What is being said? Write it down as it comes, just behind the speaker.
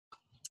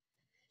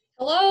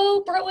Hello,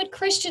 Brentwood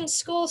Christian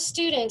School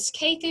students,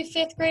 K through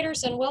 5th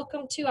graders, and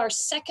welcome to our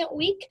second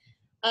week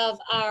of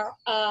our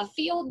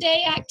field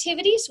day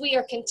activities. We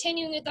are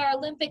continuing with our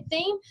Olympic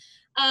theme.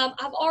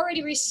 I've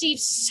already received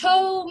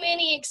so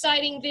many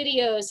exciting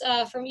videos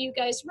from you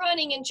guys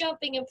running and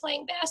jumping and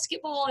playing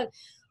basketball and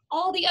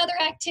all the other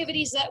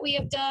activities that we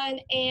have done,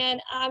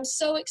 and I'm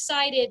so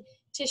excited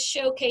to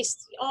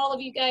showcase all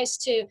of you guys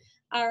to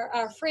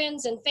our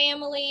friends and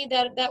family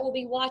that will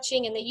be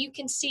watching, and that you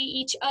can see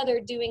each other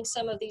doing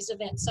some of these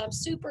events. So I'm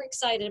super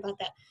excited about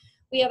that.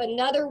 We have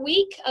another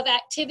week of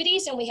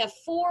activities, and we have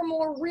 4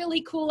 more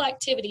really cool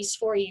activities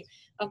for you,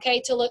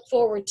 okay, to look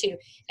forward to.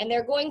 And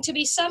they're going to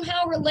be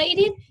somehow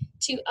related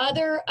to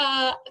other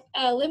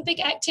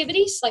Olympic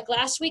activities. Like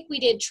last week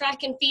we did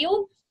track and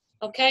field,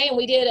 okay, and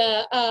we did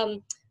a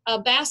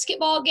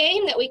basketball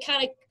game that we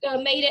kind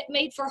of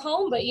made for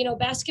home, but you know,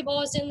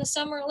 basketball is in the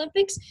Summer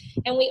Olympics.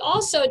 And we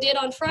also did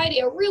on Friday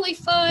a really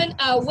fun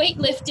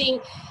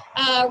weightlifting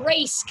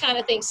race kind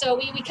of thing. So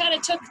we kind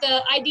of took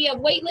the idea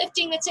of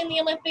weightlifting that's in the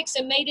Olympics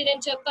and made it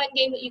into a fun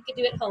game that you could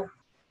do at home.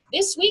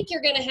 This week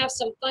you're going to have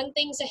some fun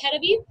things ahead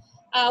of you.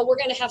 We're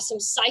going to have some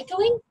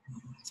cycling.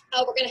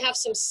 We're going to have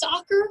some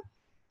soccer.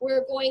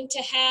 We're going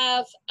to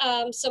have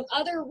some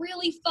other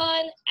really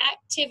fun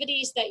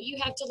activities that you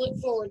have to look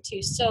forward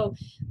to. So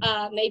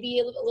maybe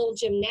a little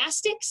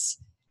gymnastics,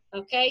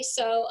 okay?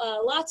 So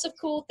lots of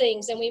cool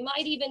things. And we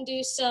might even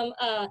do some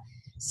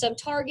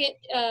target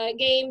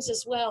games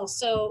as well.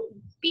 So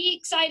be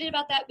excited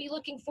about that. Be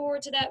looking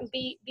forward to that, and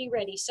be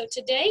ready. So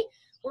today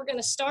we're going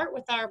to start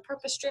with our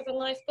Purpose-Driven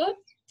Life book.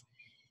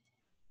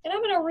 And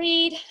I'm going to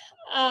read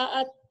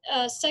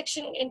a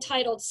section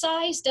entitled,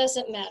 Size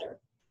Doesn't Matter.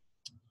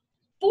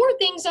 4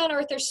 things on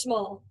earth are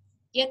small,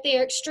 yet they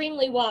are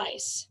extremely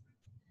wise.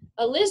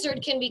 A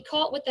lizard can be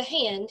caught with the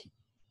hand,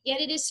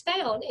 yet it is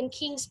found in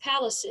kings'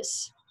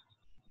 palaces.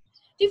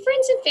 Do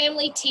friends and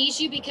family tease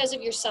you because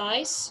of your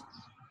size?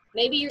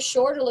 Maybe you're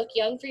short or look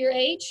young for your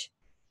age.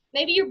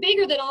 Maybe you're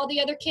bigger than all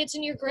the other kids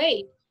in your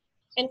grade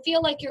and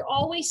feel like you're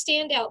always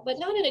stand out, but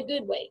not in a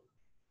good way.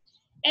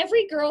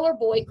 Every girl or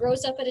boy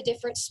grows up at a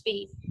different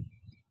speed.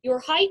 Your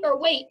height or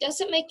weight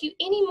doesn't make you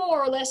any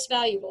more or less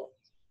valuable.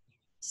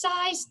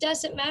 Size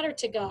doesn't matter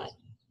to God.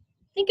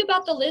 Think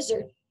about the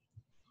lizard.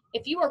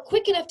 If you are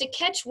quick enough to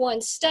catch one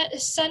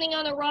sunning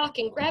on a rock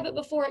and grab it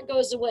before it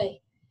goes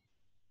away,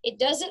 it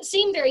doesn't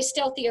seem very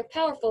stealthy or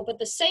powerful, but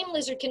the same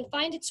lizard can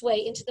find its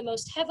way into the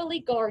most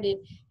heavily guarded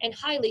and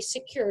highly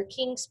secure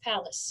king's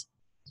palace.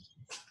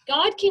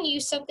 God can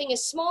use something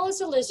as small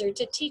as a lizard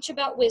to teach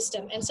about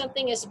wisdom, and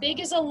something as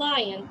big as a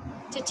lion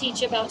to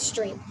teach about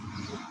strength.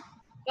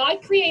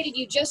 God created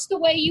you just the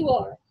way you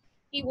are.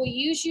 He will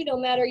use you no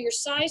matter your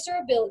size or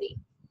ability.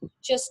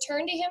 Just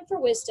turn to him for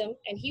wisdom,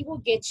 and he will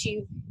get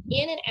you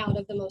in and out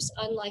of the most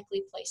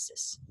unlikely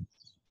places.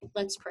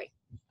 Let's pray.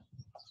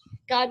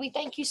 God, we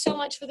thank you so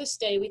much for this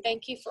day. We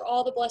thank you for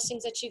all the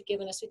blessings that you've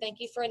given us. We thank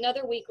you for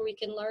another week where we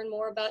can learn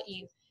more about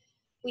you.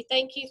 We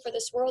thank you for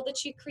this world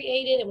that you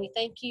created, and we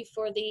thank you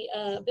for the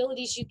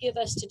abilities you give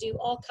us to do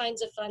all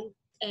kinds of fun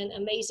and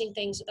amazing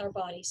things with our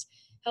bodies.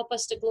 Help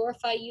us to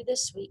glorify you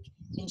this week.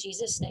 In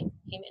Jesus' name,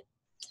 amen.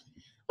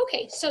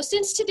 Okay, so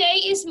since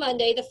today is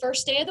Monday, the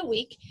first day of the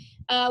week,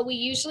 we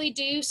usually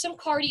do some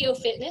cardio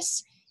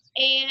fitness,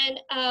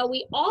 and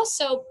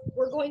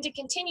we're going to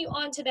continue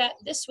on to that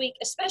this week,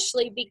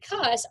 especially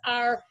because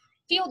our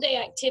field day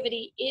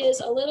activity is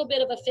a little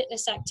bit of a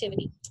fitness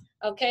activity,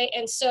 okay?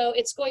 And so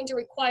it's going to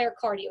require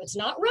cardio. It's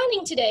not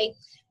running today,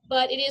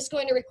 but it is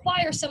going to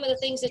require some of the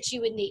things that you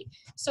would need.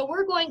 So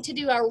we're going to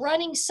do our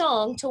running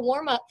song to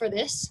warm up for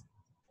this,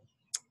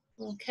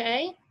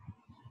 okay?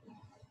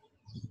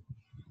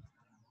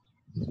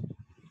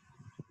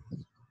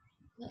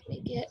 Let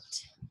me get,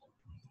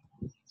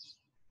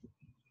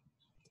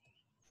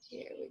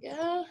 here we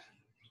go.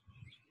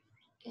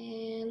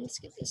 And let's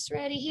get this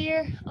ready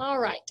here. All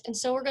right, and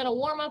so we're gonna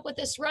warm up with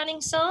this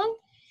running song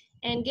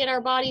and get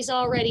our bodies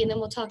all ready, and then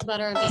we'll talk about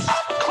our event.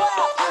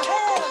 Clap your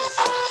hands,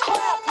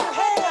 clap your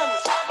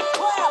hands,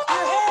 clap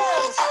your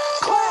hands,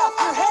 clap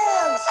your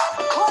hands,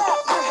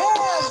 clap your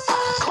hands,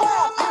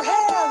 clap your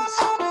hands.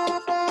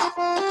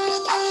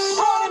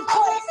 Run in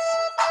place,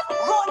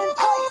 run in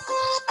place,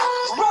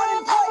 run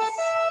in place,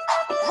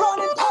 run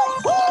in place,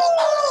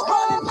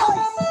 run in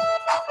place,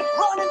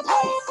 run in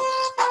place,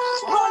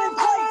 run in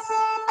place,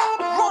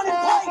 run in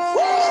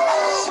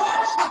place.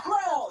 Touch the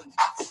ground,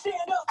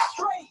 stand up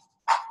straight.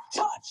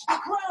 Touch the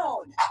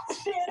ground,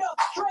 stand up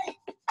straight.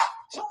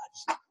 Touch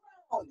the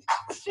ground,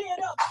 stand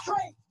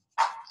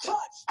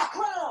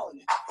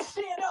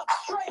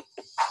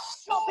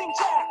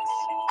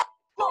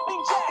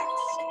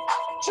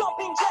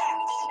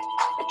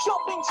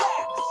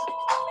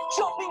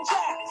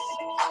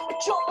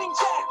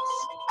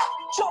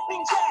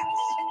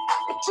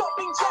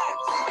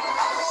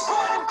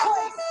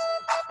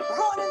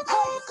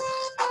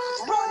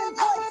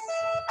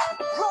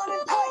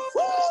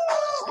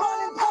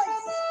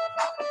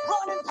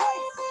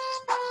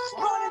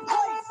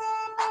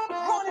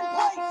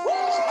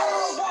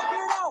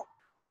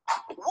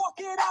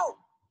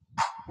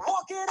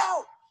it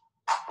out.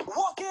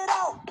 Walk it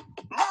out.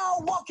 Now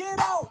walk it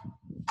out.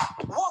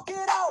 Walk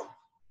it out.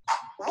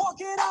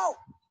 Walk it out.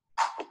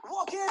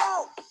 Walk it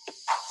out.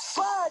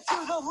 Slide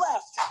to the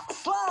left.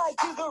 Slide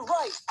to the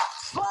right.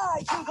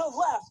 Slide to the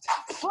left.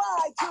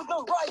 Slide to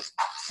the right.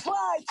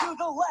 Slide to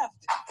the left.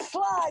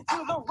 Slide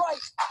to the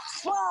right.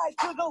 Slide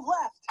to the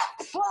left.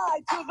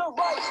 Slide to the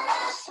right.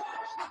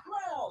 Touch the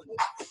ground.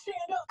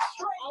 Stand up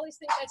straight. I always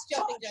think that's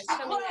jumping jacks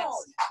coming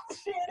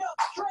next. Stand up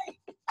straight.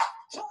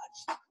 Touch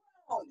the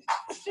ground.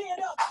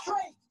 Stand up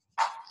straight.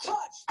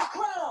 Touch the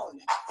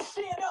ground.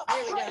 Stand up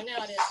Here we straight. go.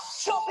 Now it is.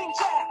 Jumping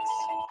jacks.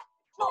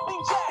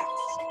 Jumping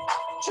jacks.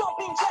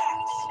 Jumping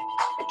jacks.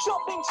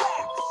 Jumping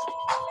jacks.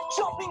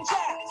 Jumping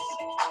jacks.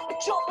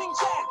 Jumping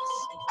jacks.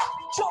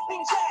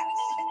 Jumping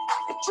jacks.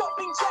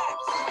 Jumping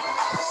jacks.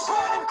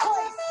 Run in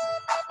place.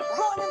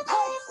 Run in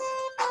place.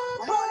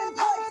 Run in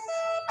place.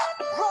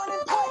 Run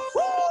in place.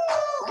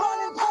 Run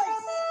in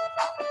place.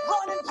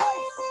 Run in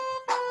place.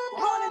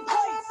 Run in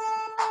place.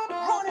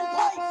 Run in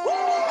place.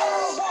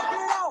 Walk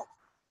it out.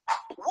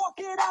 Walk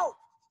it out.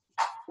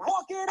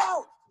 Walk it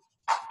out.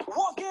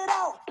 Walk it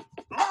out.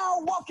 Now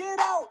walk it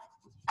out.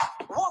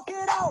 Walk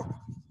it out.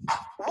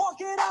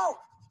 Walk it out.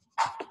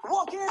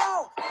 Walk it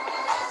out.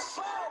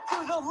 Slide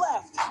to the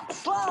left.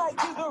 Slide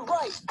to the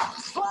right.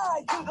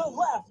 Slide to the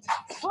left.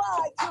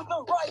 Slide to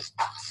the right.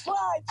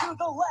 Slide to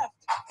the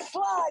left.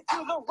 Slide to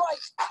the right.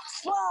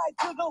 Slide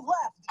to the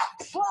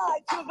left.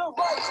 Slide to the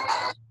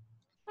right.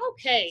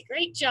 Okay,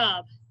 great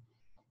job.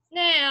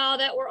 Now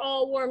that we're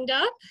all warmed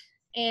up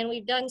and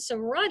we've done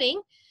some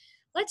running,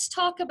 let's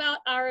talk about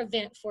our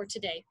event for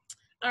today.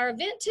 Our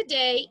event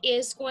today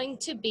is going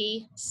to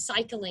be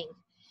cycling.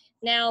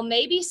 Now,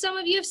 maybe some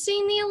of you have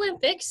seen the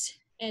Olympics,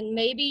 and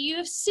maybe you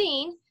have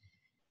seen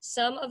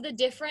some of the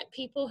different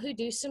people who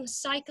do some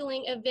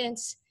cycling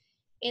events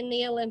in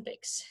the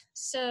Olympics.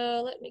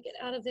 So let me get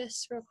out of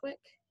this real quick.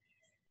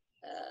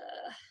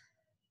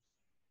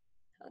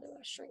 How do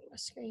I shrink my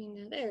screen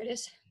now? There it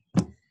is.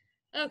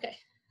 Okay,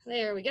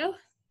 there we go.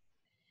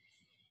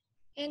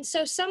 And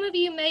so some of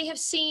you may have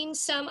seen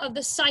some of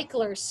the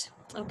cyclers,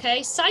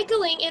 okay?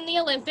 Cycling in the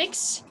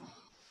Olympics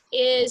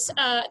is,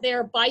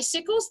 they're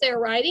bicycles, they're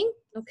riding,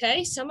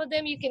 okay? Some of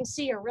them you can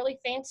see are really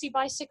fancy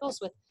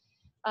bicycles with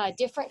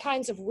different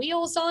kinds of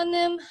wheels on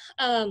them.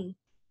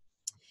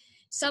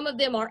 Some of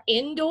them are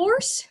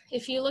indoors.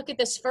 If you look at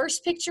this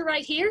first picture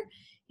right here,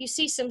 you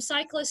see some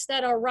cyclists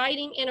that are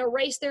riding in a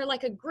race. They're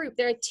like a group,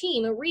 they're a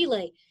team, a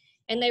relay,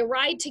 and they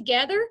ride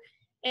together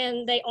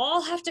and they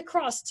all have to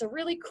cross. It's a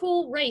really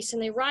cool race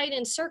and they ride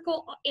in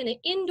circle in an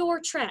indoor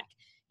track.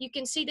 You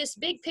can see this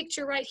big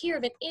picture right here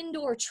of an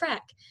indoor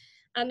track.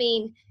 I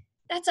mean,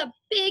 that's a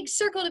big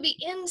circle to be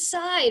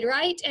inside,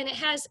 right? And it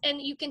has,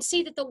 and you can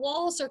see that the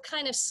walls are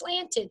kind of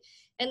slanted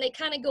and they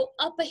kind of go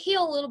up a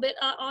hill a little bit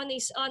on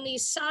these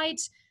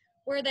sides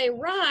where they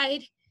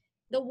ride.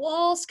 The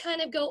walls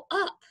kind of go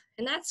up,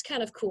 and that's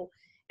kind of cool.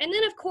 And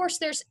then of course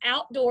there's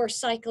outdoor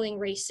cycling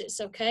races,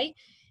 okay?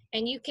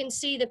 And you can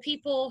see the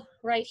people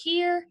right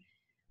here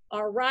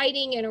are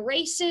riding in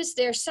races.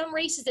 There's some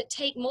races that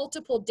take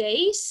multiple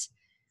days.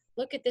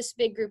 Look at this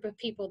big group of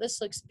people.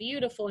 This looks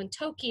beautiful. In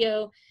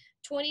Tokyo,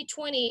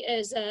 2020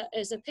 is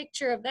a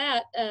picture of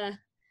that.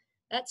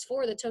 That's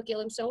for the Tokyo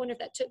Olympics. So I wonder if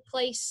that took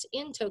place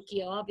in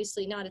Tokyo.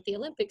 Obviously not at the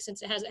Olympics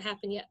since it hasn't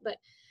happened yet. But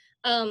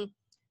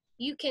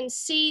you can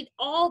see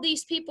all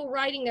these people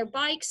riding their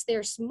bikes.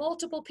 There's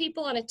multiple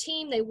people on a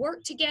team. They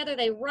work together,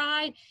 they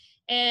ride,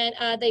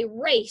 and they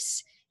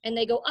race. And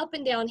they go up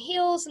and down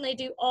hills, and they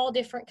do all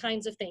different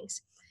kinds of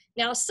things.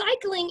 Now,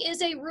 cycling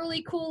is a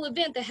really cool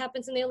event that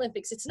happens in the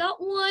Olympics. It's not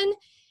one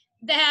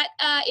that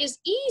is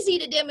easy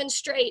to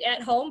demonstrate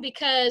at home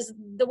because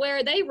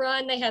where they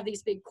run, they have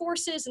these big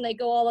courses and they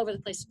go all over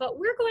the place. But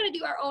we're going to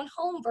do our own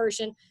home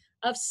version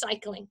of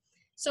cycling.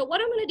 So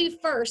what I'm going to do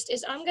first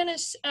is I'm going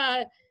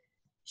to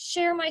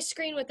share my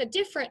screen with a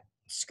different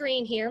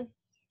screen here.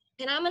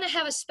 And I'm going to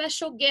have a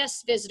special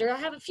guest visitor. I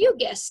have a few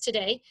guests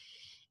today.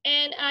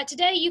 And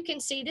today you can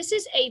see, this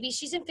is Avi.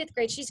 She's in 5th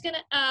grade. She's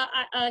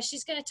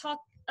gonna talk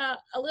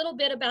a little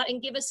bit about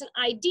and give us an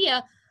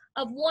idea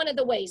of one of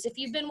the ways. If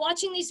you've been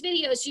watching these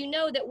videos, you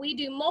know that we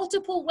do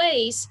multiple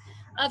ways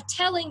of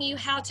telling you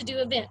how to do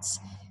events.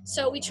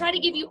 So we try to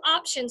give you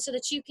options so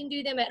that you can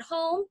do them at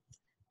home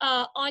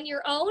on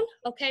your own.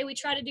 Okay, we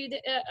try to do the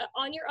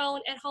on your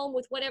own at home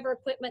with whatever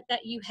equipment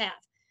that you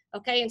have.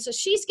 Okay, and so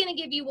she's going to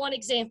give you one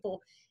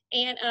example.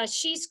 And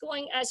she's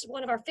going, as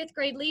one of our 5th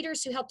grade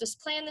leaders who helped us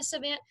plan this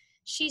event,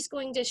 she's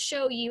going to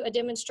show you a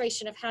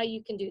demonstration of how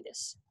you can do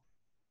this.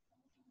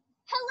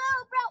 Hello,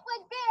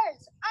 Brentwood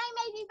Bears. I'm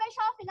Amy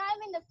Bischoff, and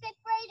I'm in the 5th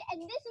grade,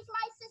 and this is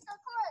my sister,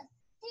 Cora.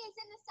 She is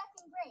in the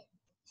 2nd grade.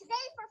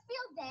 Today, for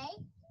Field Day,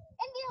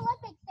 in the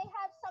Olympics, they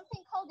have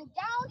something called a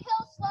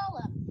downhill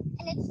slalom,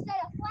 and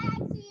instead of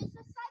flags, you use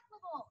the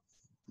cyclables.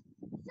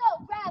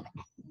 So grab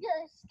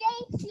your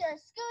skates, your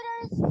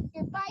scooters,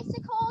 your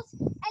bicycles,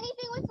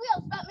 anything with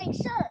wheels, but make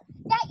sure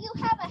that you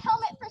have a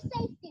helmet for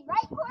safety,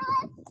 right,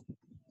 Corliss?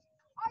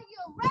 Are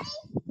you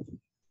ready?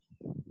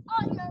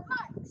 On your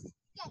marks,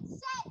 get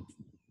set,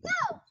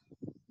 go!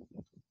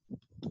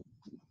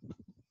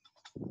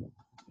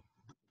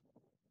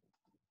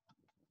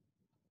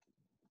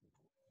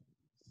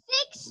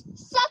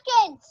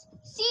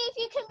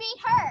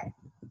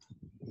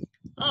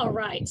 All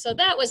right, so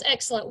that was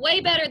excellent. Way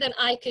better than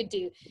I could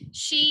do.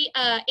 She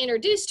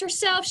introduced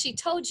herself. She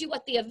told you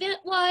what the event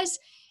was,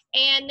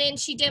 and then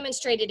she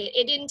demonstrated it.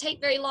 It didn't take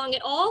very long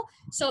at all.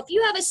 So if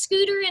you have a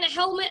scooter and a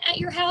helmet at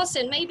your house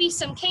and maybe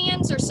some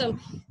cans or some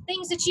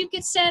things that you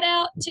could set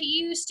out to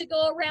use to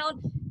go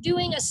around,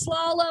 doing a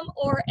slalom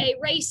or a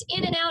race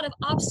in and out of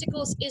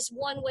obstacles is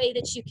one way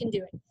that you can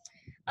do it.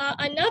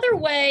 Another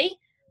way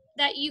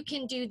that you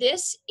can do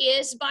this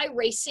is by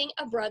racing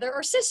a brother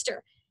or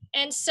sister.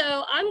 And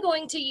so I'm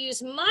going to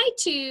use my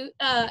two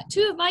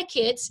of my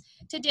kids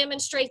to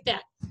demonstrate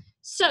that.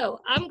 So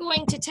I'm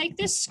going to take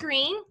this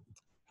screen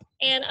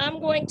and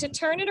I'm going to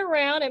turn it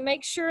around and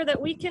make sure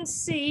that we can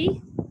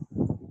see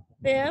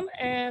them.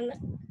 And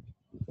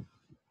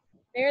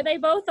there they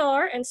both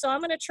are. And so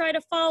I'm going to try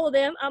to follow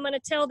them. I'm going to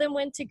tell them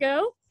when to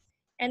go.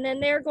 And then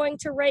they're going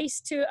to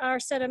race to our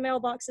set of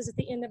mailboxes at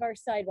the end of our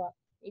sidewalk.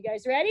 You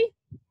guys ready?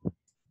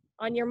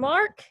 On your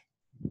mark,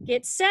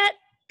 get set,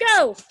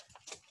 go.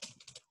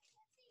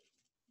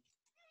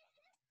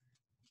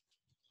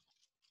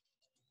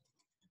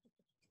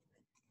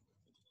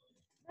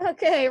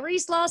 Okay,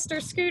 Reese lost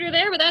her scooter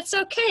there, but that's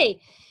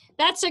okay.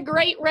 That's a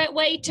great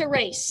way to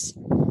race.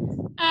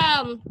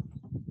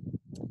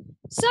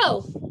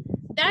 So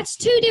that's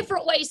two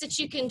different ways that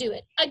you can do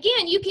it.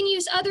 Again, you can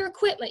use other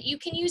equipment. You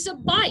can use a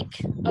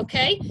bike,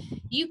 okay?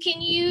 You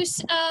can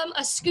use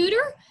a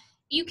scooter.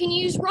 You can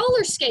use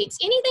roller skates,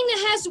 anything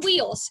that has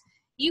wheels.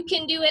 You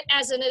can do it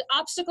as an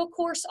obstacle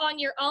course on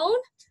your own,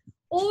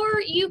 or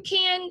you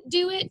can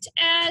do it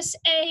as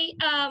a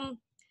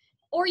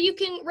or you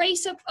can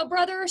race a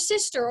brother or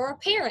sister or a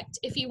parent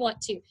if you want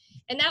to.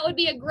 And that would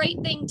be a great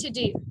thing to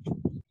do.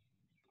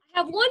 I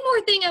have one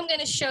more thing I'm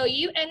going to show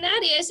you, and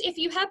that is if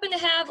you happen to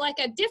have like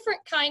a different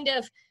kind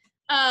of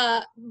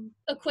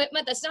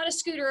equipment that's not a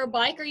scooter or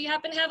bike, or you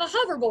happen to have a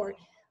hoverboard.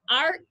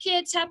 Our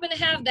kids happen to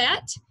have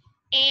that,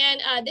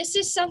 and this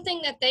is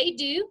something that they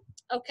do,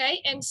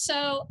 okay? And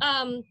so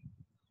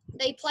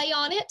they play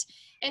on it.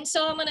 And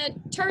so I'm going to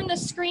turn the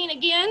screen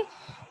again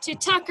to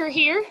Tucker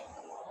here.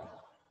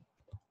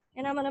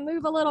 And I'm going to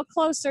move a little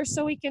closer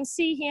so we can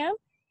see him.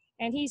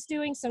 And he's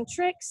doing some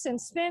tricks and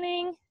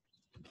spinning,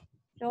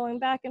 going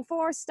back and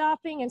forth,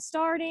 stopping and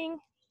starting,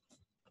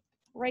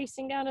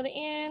 racing down to the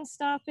end,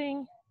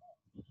 stopping.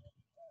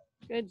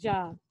 Good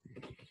job.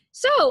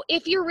 So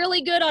if you're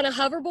really good on a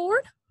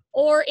hoverboard,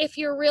 or if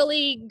you're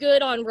really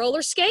good on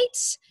roller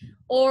skates,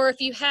 or if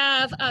you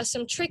have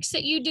some tricks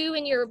that you do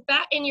in your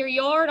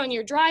yard, on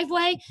your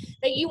driveway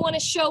that you want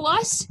to show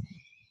us,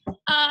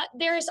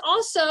 there is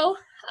also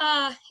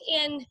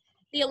in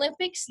the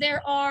Olympics,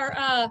 there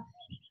are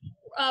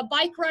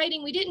bike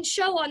riding we didn't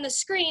show on the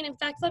screen. In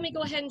fact, let me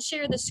go ahead and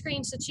share the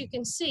screen so that you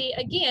can see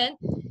again,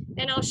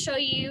 and I'll show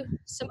you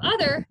some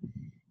other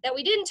that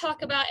we didn't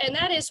talk about, and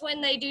that is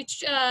when they do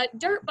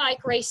dirt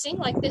bike racing,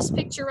 like this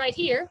picture right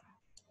here.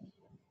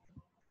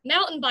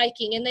 Mountain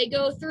biking, and they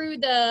go through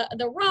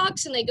the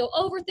rocks, and they go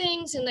over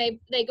things, and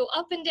they go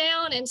up and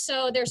down. And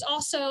so there's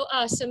also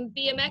some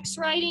BMX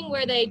riding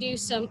where they do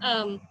some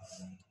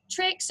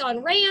tricks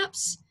on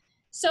ramps.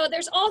 So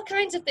there's all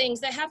kinds of things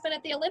that happen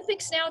at the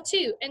Olympics now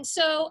too. And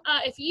so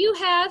if you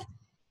have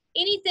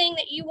anything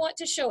that you want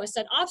to show us,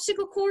 an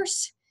obstacle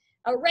course,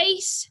 a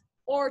race,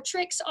 or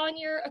tricks on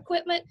your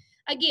equipment,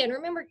 again,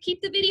 remember,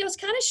 keep the videos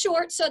kind of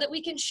short so that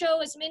we can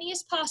show as many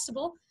as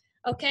possible.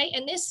 Okay,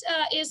 and this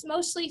is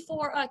mostly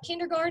for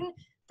kindergarten,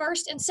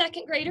 first and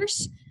second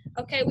graders.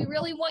 Okay, we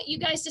really want you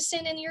guys to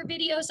send in your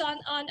videos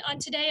on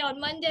today, on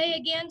Monday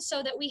again,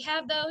 so that we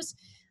have those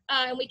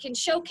and we can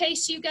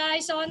showcase you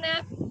guys on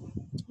that.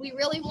 We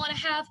really want to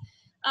have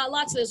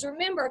lots of those.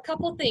 Remember a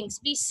couple things.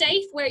 Be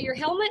safe, wear your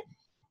helmet.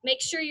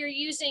 Make sure you're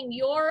using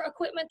your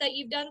equipment that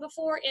you've done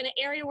before in an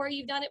area where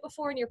you've done it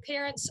before and your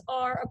parents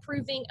are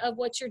approving of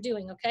what you're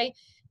doing, okay?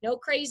 No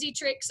crazy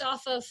tricks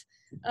off of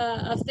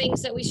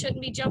things that we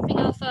shouldn't be jumping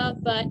off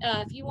of, but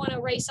if you want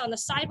to race on the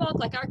sidewalk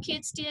like our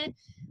kids did,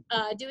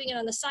 doing it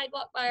on the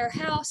sidewalk by our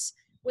house,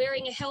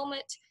 wearing a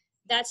helmet,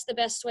 that's the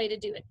best way to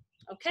do it,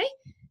 okay?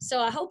 So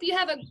I hope you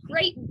have a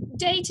great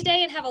day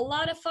today and have a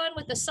lot of fun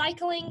with the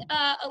cycling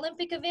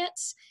Olympic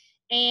events,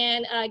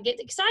 and get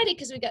excited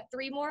because we've got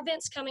 3 more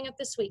events coming up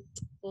this week.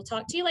 We'll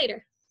talk to you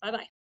later. Bye-bye.